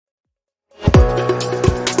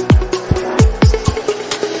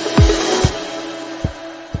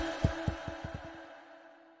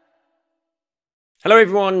Hello,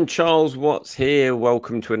 everyone. Charles Watts here.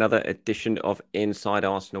 Welcome to another edition of Inside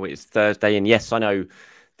Arsenal. It's Thursday, and yes, I know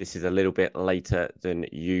this is a little bit later than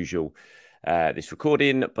usual, this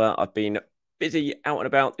recording, but I've been busy out and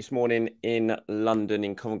about this morning in London,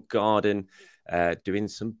 in Covent Garden, doing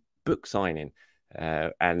some book signing,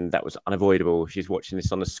 and that was unavoidable. If you're watching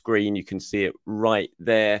this on the screen, you can see it right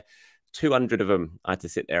there. 200 of them I had to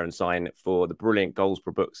sit there and sign for the brilliant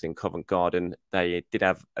Goldsborough books in Covent Garden. They did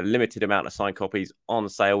have a limited amount of signed copies on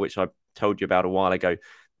sale, which I told you about a while ago.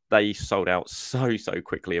 They sold out so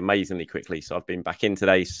quickly, amazingly quickly. So I've been back in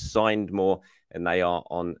today, signed more, and they are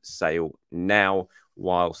on sale now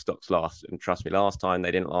while stocks last. And trust me, last time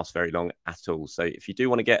they didn't last very long at all. So if you do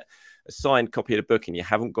want to get a signed copy of the book and you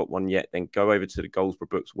haven't got one yet, then go over to the Goldsborough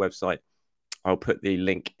Books website. I'll put the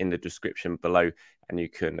link in the description below and you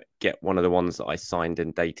can get one of the ones that I signed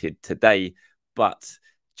and dated today. But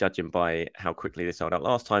judging by how quickly they sold out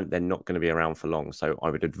last time, they're not going to be around for long. So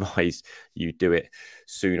I would advise you do it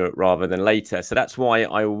sooner rather than later. So that's why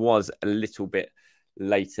I was a little bit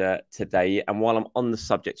later today. And while I'm on the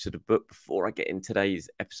subject of the book, before I get in today's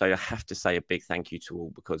episode, I have to say a big thank you to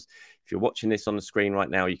all, because if you're watching this on the screen right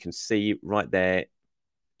now, you can see right there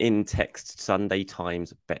in text, Sunday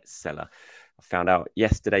Times bestseller. I found out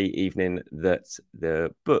yesterday evening that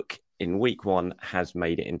the book in week one has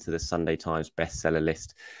made it into the Sunday Times bestseller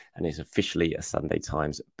list and is officially a Sunday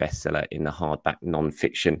Times bestseller in the hardback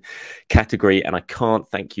non-fiction category. And I can't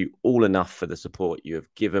thank you all enough for the support you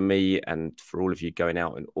have given me and for all of you going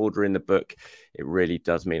out and ordering the book. It really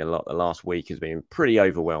does mean a lot. The last week has been pretty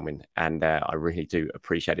overwhelming, and I really do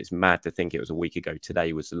appreciate it. It's mad to think it was a week ago.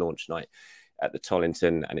 Today was the launch night at the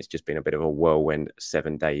Tollington, and it's just been a bit of a whirlwind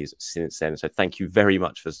 7 days since then. So thank you very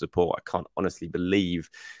much for the support. I can't honestly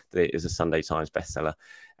believe that it is a Sunday Times bestseller,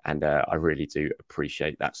 and I really do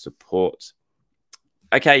appreciate that support.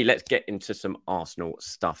 Okay, let's get into some Arsenal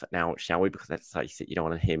stuff now, shall we? Because let's face it, you don't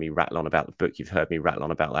want to hear me rattle on about the book. You've heard me rattle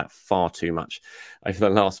on about that far too much over the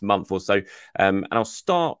last month or so. And I'll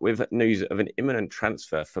start with news of an imminent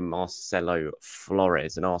transfer for Marcelo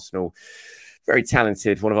Flores, an Arsenal very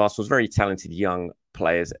talented, one of Arsenal's very talented young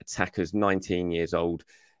players, attackers, 19 years old.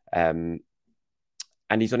 And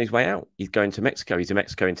he's on his way out. He's going to Mexico. He's a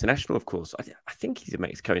Mexico international, of course. I think he's a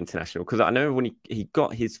Mexico international, because I know when he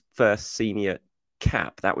got his first senior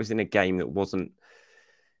cap, that was in a game that wasn't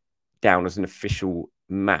down as an official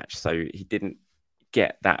match. So he didn't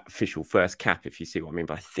get that official first cap, if you see what I mean.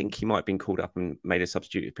 But I think he might have been called up and made a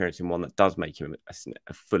substitute appearance in one that does make him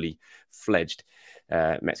a fully fledged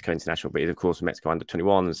Mexico international. But he's, of course, a Mexico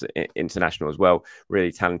under-21s international as well.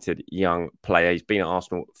 Really talented young player. He's been at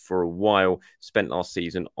Arsenal for a while, spent last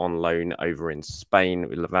season on loan over in Spain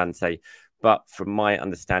with Levante. But from my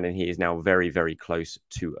understanding, he is now very close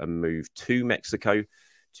to a move to Mexico,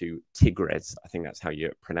 to Tigres. I think that's how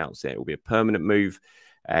you pronounce it. It will be a permanent move.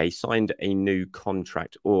 He signed a new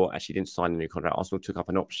contract, or actually didn't sign a new contract. Arsenal took up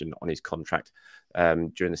an option on his contract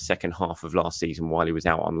during the second half of last season while he was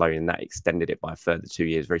out on loan, and that extended it by a further 2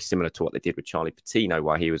 years, very similar to what they did with Charlie Patino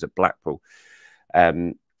while he was at Blackpool.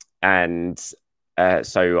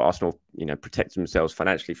 So Arsenal, protect themselves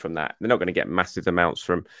financially from that. They're not going to get massive amounts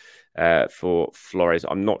for Flores.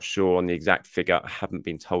 I'm not sure on the exact figure. I haven't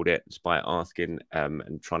been told it, despite asking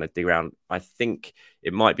and trying to dig around. I think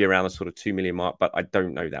it might be around the sort of 2 million mark, but I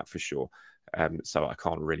don't know that for sure. So I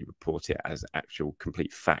can't really report it as actual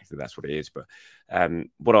complete fact that that's what it is. But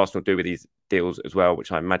what Arsenal do with these deals as well,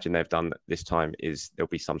 which I imagine they've done this time, is there'll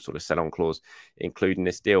be some sort of sell-on clause including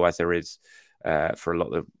this deal, as there is for a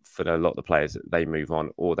lot of the players that they move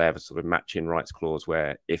on, or they have a sort of matching rights clause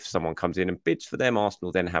where if someone comes in and bids for them,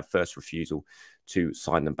 Arsenal then have first refusal to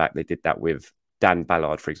sign them back. They did that with Dan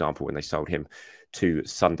Ballard, for example, when they sold him to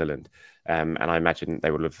Sunderland. And I imagine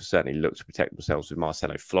they would have certainly looked to protect themselves with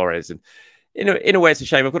Marcelo Flores. And in a way, it's a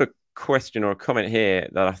shame. I've got a question or a comment here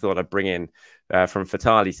that I thought I'd bring in from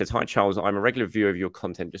Fatali. He says, "Hi, Charles. I'm a regular viewer of your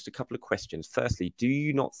content. Just a couple of questions. Firstly, do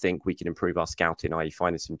you not think we can improve our scouting, i.e.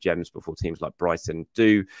 finding some gems before teams like Brighton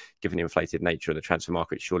do? Given the inflated nature of the transfer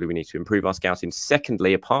market, surely we need to improve our scouting.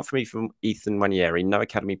 Secondly, apart from Ethan Ranieri, no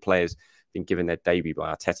academy players been given their debut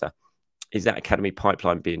by Arteta. Is that academy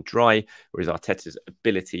pipeline being dry, or is Arteta's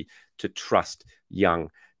ability to trust young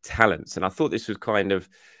talents?" And I thought this was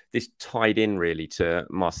this tied in really to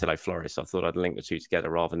Marcelo Flores. So I thought I'd link the two together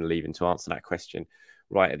rather than leaving to answer that question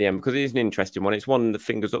right at the end, because it is an interesting one. It's one the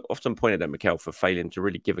fingers often pointed at Mikel for failing to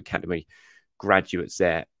really give academy graduates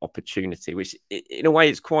their opportunity, which in a way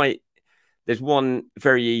is quite... There's one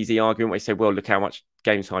very easy argument where you say, well, look how much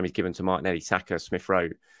game time he's given to Martinelli, Saka, Smith Rowe,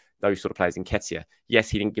 those sort of players in Nketiah. Yes,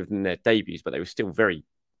 he didn't give them their debuts, but they were still very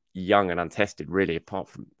young and untested, really, apart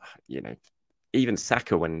from, even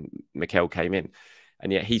Saka when Mikel came in.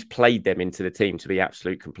 And yet he's played them into the team to be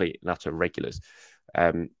absolute, complete and utter regulars.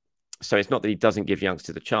 So it's not that he doesn't give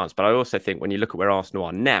youngsters a chance, but I also think when you look at where Arsenal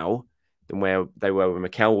are now than where they were when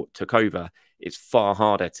Mikel took over, it's far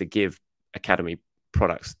harder to give academy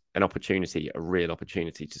products an opportunity, a real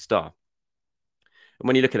opportunity to start. And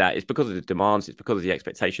when you look at that, it's because of the demands, it's because of the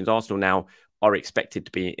expectations. Arsenal now are expected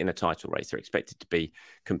to be in a title race. They're expected to be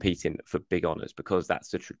competing for big honours because that's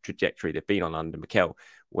the trajectory they've been on under Mikel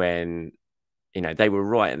when, you know, they were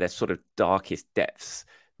right at their sort of darkest depths,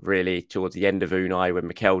 really, towards the end of Unai, when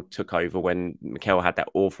Mikel took over, when Mikel had that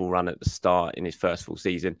awful run at the start in his first full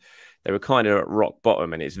season. They were kind of at rock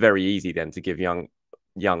bottom, and it's very easy then to give young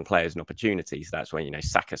players an opportunity. So that's when, you know,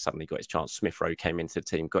 Saka suddenly got his chance. Smith Rowe came into the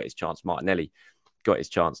team, got his chance. Martinelli got his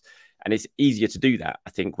chance. And it's easier to do that,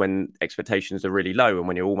 I think, when expectations are really low and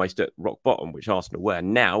when you're almost at rock bottom, which Arsenal were.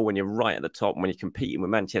 Now, when you're right at the top, when you're competing with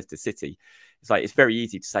Manchester City, it's very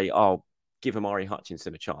easy to say, oh, give Amari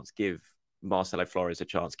Hutchinson a chance, give Marcelo Flores a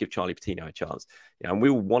chance, give Charlie Patino a chance. You know, and we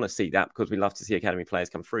all want to see that because we love to see academy players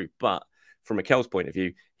come through. But from Mikel's point of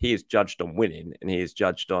view, he is judged on winning and he is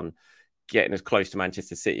judged on getting as close to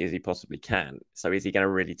Manchester City as he possibly can. So is he going to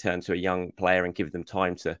really turn to a young player and give them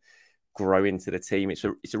time to grow into the team? It's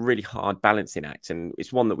a really hard balancing act, and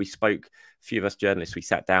it's one that we spoke, a few of us journalists, we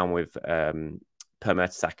sat down with Per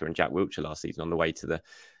Mertesacker and Jack Wilshere last season on the way to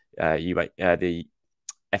the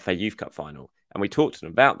FA Youth Cup final, and we talked to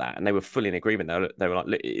them about that, and they were fully in agreement. They were like,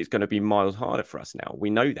 look, it's going to be miles harder for us now. We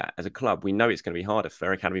know that as a club, we know it's going to be harder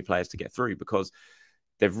for academy players to get through because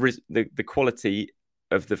the quality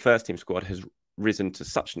of the first team squad has risen to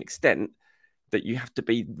such an extent that you have to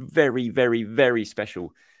be very, very, very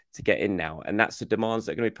special to get in now. And that's the demands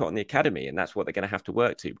that are going to be put on the academy. And that's what they're going to have to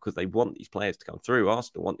work to because they want these players to come through.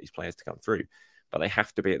 Arsenal want these players to come through, but they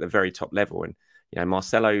have to be at the very top level. And, you know,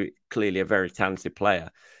 Marcelo, clearly a very talented player,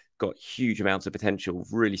 got huge amounts of potential,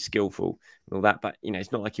 really skillful and all that. But, you know,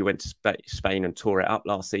 it's not like he went to Spain and tore it up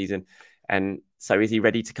last season. And so is he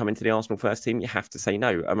ready to come into the Arsenal first team? You have to say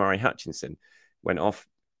no. Amari Hutchinson went off.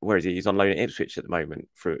 Where is he? He's on loan at Ipswich at the moment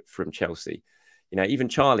from Chelsea. You know, even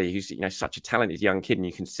Charlie, who's, you know, such a talented young kid, and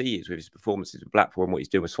you can see it with his performances with Blackpool and what he's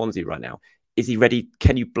doing with Swansea right now. Is he ready?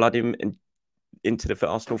 Can you blood him into the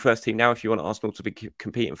Arsenal first team now if you want Arsenal to be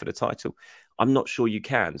competing for the title? I'm not sure you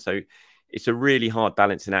can. So it's a really hard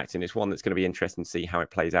balancing act, and it's one that's going to be interesting to see how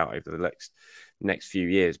it plays out over the next few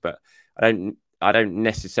years. But I don't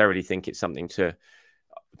necessarily think it's something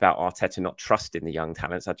about Arteta not trusting the young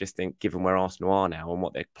talents. I just think, given where Arsenal are now and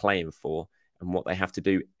what they're playing for, and what they have to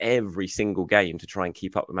do every single game to try and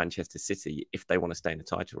keep up with Manchester City if they want to stay in the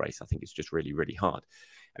title race, I think it's just really, really hard.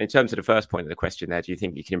 And in terms of the first point of the question there, do you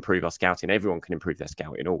think you can improve our scouting? Everyone can improve their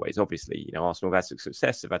scouting always. Obviously, you know, Arsenal have had some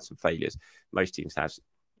success, they've had some failures. Most teams have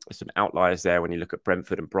some outliers there when you look at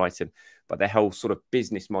Brentford and Brighton, but their whole sort of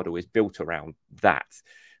business model is built around that.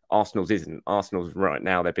 Arsenal's isn't. Arsenal's right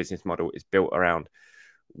now, their business model is built around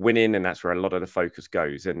winning, and that's where a lot of the focus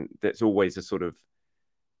goes. And there's always a sort of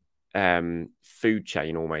food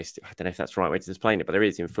chain almost. I don't know if that's the right way to explain it, but there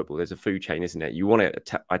is in football. There's a food chain, isn't it? You want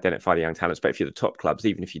to identify the young talents, but if you're the top clubs,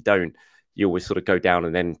 even if you don't, you always sort of go down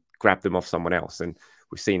and then grab them off someone else. And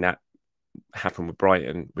we've seen that happen with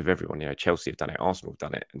Brighton, with everyone. You know, Chelsea have done it, Arsenal have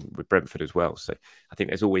done it, and with Brentford as well. So I think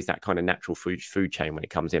there's always that kind of natural food chain when it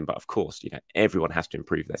comes in. But of course, you know, everyone has to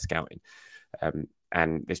improve their scouting,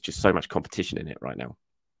 and there's just so much competition in it right now.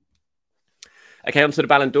 Okay, on to the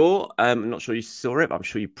Ballon d'Or. I'm not sure you saw it, but I'm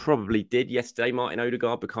sure you probably did yesterday. Martin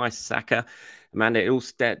Odegaard, Bukayo Saka, Amanda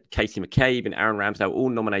Ilstedt, Katie McCabe, and Aaron Ramsdale all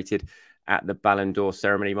nominated at the Ballon d'Or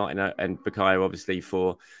ceremony. Martin and Bukayo, obviously,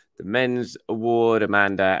 for the men's award,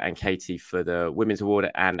 Amanda and Katie for the women's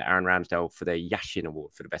award, and Aaron Ramsdale for the Yashin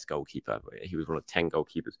award for the best goalkeeper. He was one of 10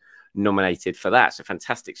 goalkeepers nominated for that. So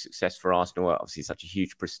fantastic success for Arsenal. Obviously, such a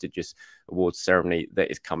huge, prestigious awards ceremony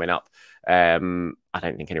that is coming up. I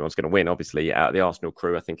don't think anyone's going to win, obviously, out of the Arsenal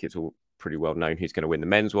crew. I think it's all pretty well known who's going to win the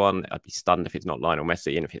men's one. I'd be stunned if it's not Lionel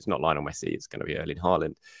Messi. And if it's not Lionel Messi, it's going to be Erling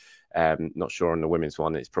Haaland. Not sure on the women's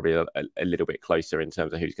one. It's probably a little bit closer in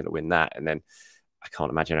terms of who's going to win that. And then I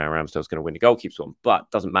can't imagine Aaron Ramsdale's going to win the goalkeeper's one,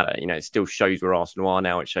 but doesn't matter. You know, it still shows where Arsenal are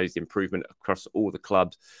now. It shows the improvement across all the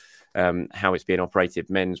clubs, how it's being operated,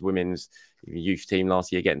 men's, women's, youth team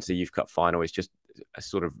last year getting to the Youth Cup final. It's just a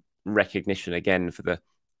sort of recognition again for the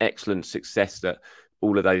excellent success that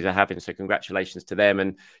all of those are having. So congratulations to them.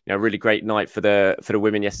 And, you know, really great night for the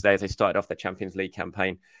women yesterday as they started off their Champions League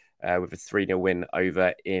campaign with a 3-0 win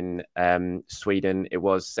over in Sweden. It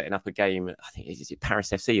was setting up a game, I think, is it Paris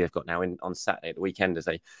FC they've got now on Saturday at the weekend as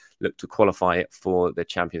they look to qualify for the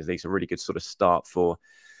Champions League. So a really good sort of start for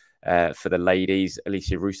for the ladies.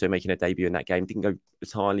 Alicia Russo making her debut in that game. Didn't go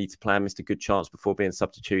entirely to plan, missed a good chance before being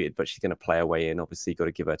substituted, but she's going to play her way in. Obviously, got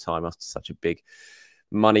to give her time after such a big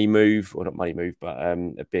money move, or not money move, but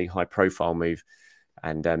a big high-profile move.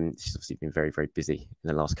 And she's obviously been very, very busy in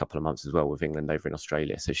the last couple of months as well with England over in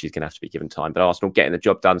Australia. So she's going to have to be given time. But Arsenal getting the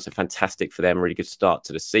job done. So fantastic for them. Really good start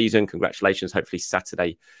to the season. Congratulations. Hopefully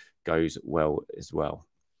Saturday goes well as well.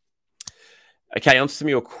 Okay, on to some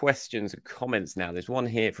of your questions and comments now. There's one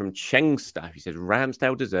here from Youngster who says,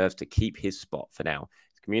 Ramsdale deserves to keep his spot for now.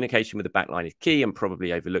 Communication with the backline is key and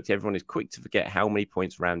probably overlooked. Everyone is quick to forget how many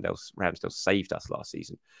points Ramsdale saved us last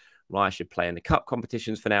season. Raya should play in the cup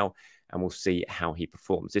competitions for now, and we'll see how he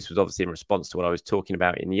performs. This was obviously in response to what I was talking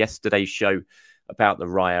about in yesterday's show about the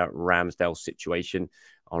Raya Ramsdale situation.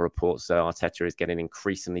 Our reports Arteta is getting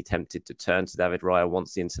increasingly tempted to turn to David Raya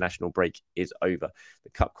once the international break is over. The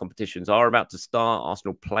cup competitions are about to start.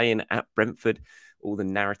 Arsenal playing at Brentford. All the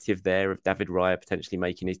narrative there of David Raya potentially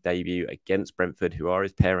making his debut against Brentford, who are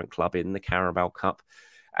his parent club in the Carabao Cup.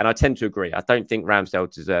 And I tend to agree. I don't think Ramsdale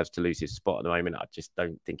deserves to lose his spot at the moment. I just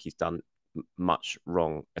don't think he's done much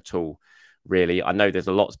wrong at all, really. I know there's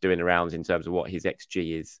a lot doing around in terms of what his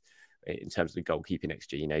XG is, in terms of the goalkeeping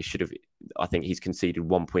XG. You know, I think he's conceded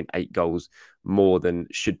 1.8 goals more than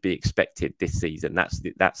should be expected this season. That's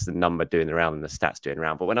the number doing around and the stats doing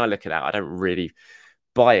around. But when I look at that, I don't really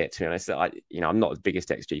buy it, to be honest. I'm not the biggest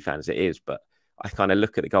XG fan as it is, but I kind of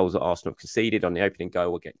look at the goals that Arsenal conceded on the opening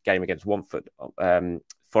game against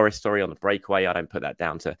Forest, on the breakaway. I don't put that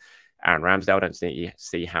down to Aaron Ramsdale. I don't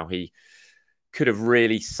see how he could have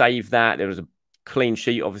really saved that. There was a clean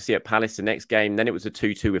sheet, obviously, at Palace the next game. Then it was a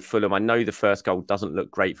 2-2 with Fulham. I know the first goal doesn't look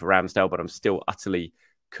great for Ramsdale, but I'm still utterly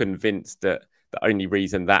convinced that the only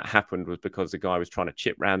reason that happened was because the guy was trying to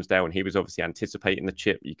chip Ramsdale, and he was obviously anticipating the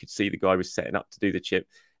chip. You could see the guy was setting up to do the chip,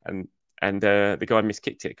 and the guy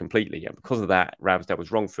miskicked it completely. And because of that, Ramsdale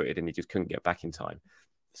was wrong-footed, and he just couldn't get back in time.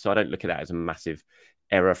 So I don't look at that as a massive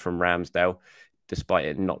error from Ramsdale, despite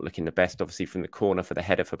it not looking the best. Obviously, from the corner for the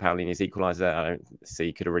header for Paulini's equaliser, I don't see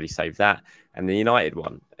he could have really saved that. And the United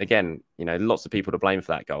one, again, lots of people to blame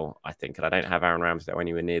for that goal, I think. And I don't have Aaron Ramsdale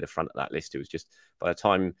anywhere near the front of that list. It was just by the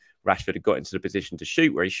time Rashford had got into the position to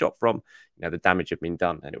shoot where he shot from, the damage had been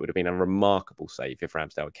done. And it would have been a remarkable save if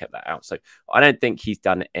Ramsdale had kept that out. So I don't think he's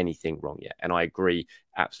done anything wrong yet. And I agree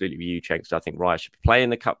absolutely with you, Cenk. So I think Raya should be playing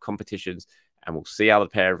the cup competitions, and we'll see how the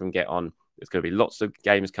pair of them get on. There's going to be lots of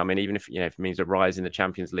games coming, even if it means a rise in the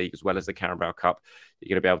Champions League as well as the Carabao Cup. You're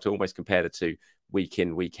going to be able to almost compare the two week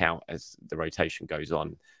in, week out as the rotation goes on.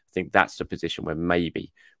 I think that's the position where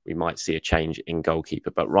maybe we might see a change in goalkeeper.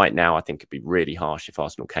 But right now, I think it'd be really harsh if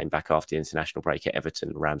Arsenal came back after the international break at Everton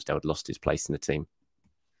and Ramsdale had lost his place in the team.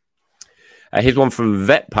 Here's one from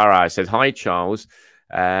Vet Para. It says, hi, Charles.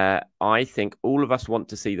 I think all of us want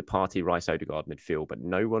to see the Partey, Rice, Odegaard midfield, but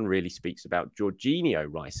no one really speaks about Jorginho,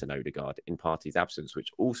 Rice and Odegaard in Partey's absence, which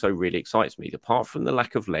also really excites me. Apart from the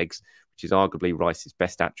lack of legs, which is arguably Rice's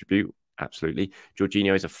best attribute, absolutely,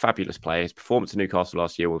 Jorginho is a fabulous player. His performance at Newcastle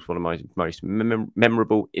last year was one of my most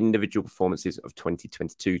memorable individual performances of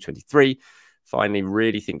 2022-23. Finally,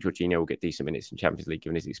 really think Jorginho will get decent minutes in Champions League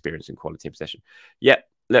given his experience and quality in possession. Yeah,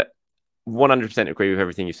 look, 100% agree with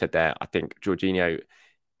everything you said there. I think Jorginho,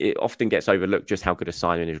 it often gets overlooked just how good a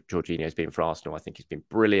signing Jorginho has been for Arsenal. I think he's been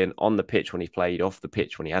brilliant on the pitch when he's played, off the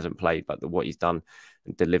pitch when he hasn't played, but what he's done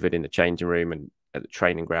and delivered in the changing room and at the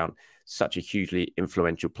training ground, such a hugely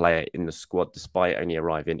influential player in the squad, despite only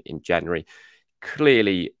arriving in January.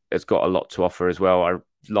 Clearly has got a lot to offer as well. I,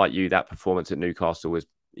 like you, that performance at Newcastle was,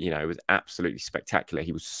 it was absolutely spectacular.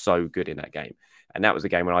 He was so good in that game. And that was a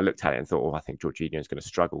game when I looked at it and thought, oh, I think Jorginho is going to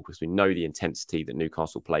struggle because we know the intensity that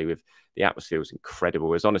Newcastle play with. The atmosphere was incredible.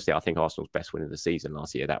 It was honestly, I think, Arsenal's best win of the season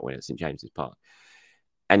last year, that win at St James's Park.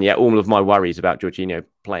 And yet all of my worries about Jorginho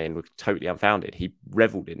playing were totally unfounded. He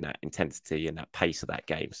revelled in that intensity and that pace of that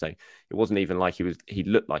game. So it wasn't even like he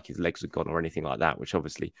looked like his legs had gone or anything like that, which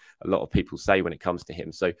obviously a lot of people say when it comes to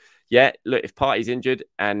him. So yeah, look, if Partey's injured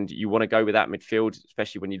and you want to go with that midfield,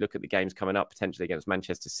 especially when you look at the games coming up, potentially against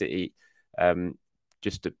Manchester City,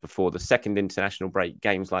 just before the second international break,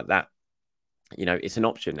 games like that, it's an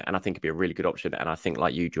option. And I think it'd be a really good option. And I think,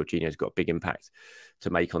 like you, Jorginho's got a big impact to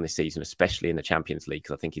make on this season, especially in the Champions League,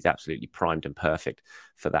 because I think he's absolutely primed and perfect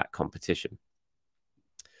for that competition.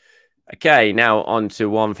 Okay, now on to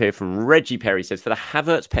one here from Reggie Perry. Says, for the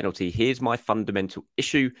Havertz penalty, here's my fundamental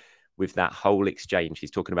issue with that whole exchange.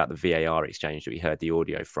 He's talking about the VAR exchange that we heard the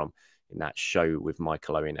audio from in that show with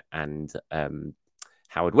Michael Owen and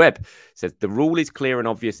Howard Webb. Says, the rule is clear and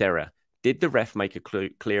obvious error. Did the ref make a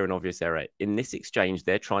clear and obvious error? In this exchange,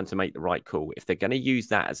 they're trying to make the right call. If they're going to use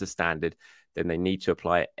that as a standard, then they need to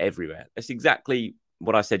apply it everywhere. That's exactly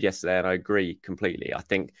what I said yesterday, and I agree completely. I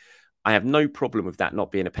think I have no problem with that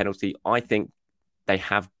not being a penalty. I think they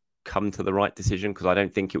have come to the right decision because I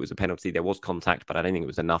don't think it was a penalty. There was contact, but I don't think it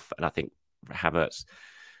was enough. And I think Havertz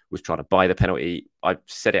was trying to buy the penalty. I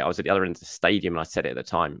said it, I was at the other end of the stadium and I said it at the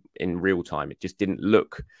time, in real time. It just didn't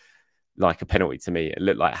look like a penalty to me. It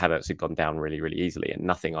looked like Havertz had gone down really, really easily, and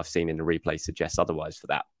nothing I've seen in the replay suggests otherwise for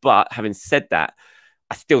that. But having said that,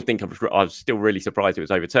 I still think I was still really surprised it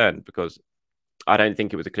was overturned because I don't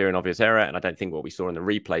think it was a clear and obvious error, and I don't think what we saw in the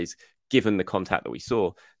replays, given the contact that we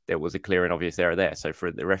saw, there was a clear and obvious error there. So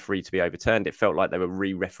for the referee to be overturned, it felt like they were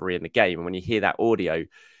re-refereeing the game. And when you hear that audio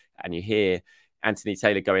and you hear Anthony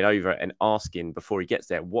Taylor going over and asking before he gets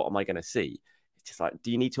there, what am I going to see? It's just like,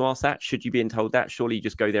 do you need to ask that? Should you be told that? Surely you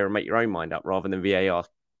just go there and make your own mind up rather than VAR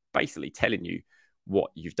basically telling you what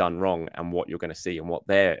you've done wrong and what you're going to see and what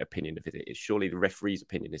their opinion of it is. Surely the referee's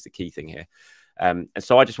opinion is the key thing here. And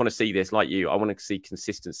so I just want to see this, like you, I want to see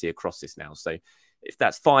consistency across this now. So if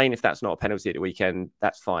that's fine, if that's not a penalty at the weekend,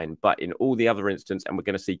 that's fine. But in all the other instances, and we're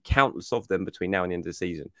going to see countless of them between now and the end of the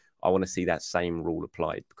season, I want to see that same rule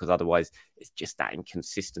applied, because otherwise it's just that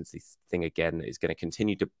inconsistency thing again that is going to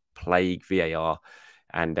continue to plague VAR,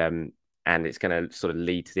 and it's going to sort of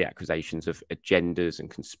lead to the accusations of agendas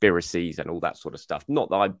and conspiracies and all that sort of stuff.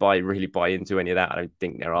 Not that I really buy into any of that. I don't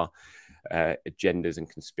think there are agendas and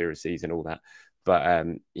conspiracies and all that. But,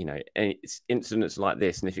 you know, it's incidents like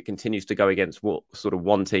this, and if it continues to go against what sort of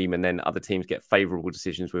one team and then other teams get favourable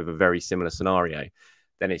decisions with a very similar scenario,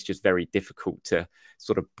 then it's just very difficult to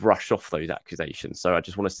sort of brush off those accusations. So I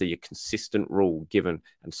just want to see a consistent rule given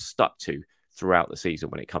and stuck to throughout the season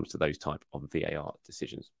when it comes to those type of VAR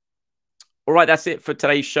decisions. All right, that's it for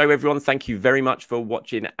today's show, everyone. Thank you very much for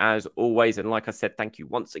watching, as always. And like I said, thank you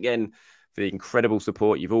once again for the incredible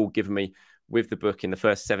support you've all given me with the book in the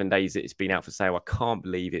first 7 days that it's been out for sale. I can't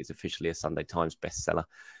believe it's officially a Sunday Times bestseller,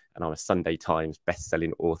 and I'm a Sunday Times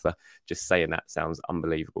best-selling author. Just saying that sounds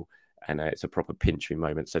unbelievable, and it's a proper pinch me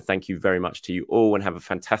moment. So thank you very much to you all, and have a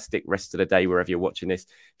fantastic rest of the day wherever you're watching this.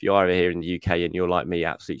 If you are over here in the UK and you're like me,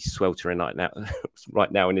 absolutely sweltering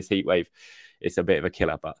right now in this heat wave, it's a bit of a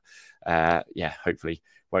killer. But yeah, hopefully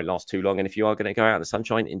won't last too long. And if you are going to go out in the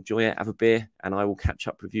sunshine, enjoy it, have a beer, and I will catch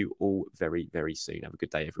up with you all very, very soon. Have a good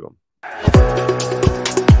day, everyone.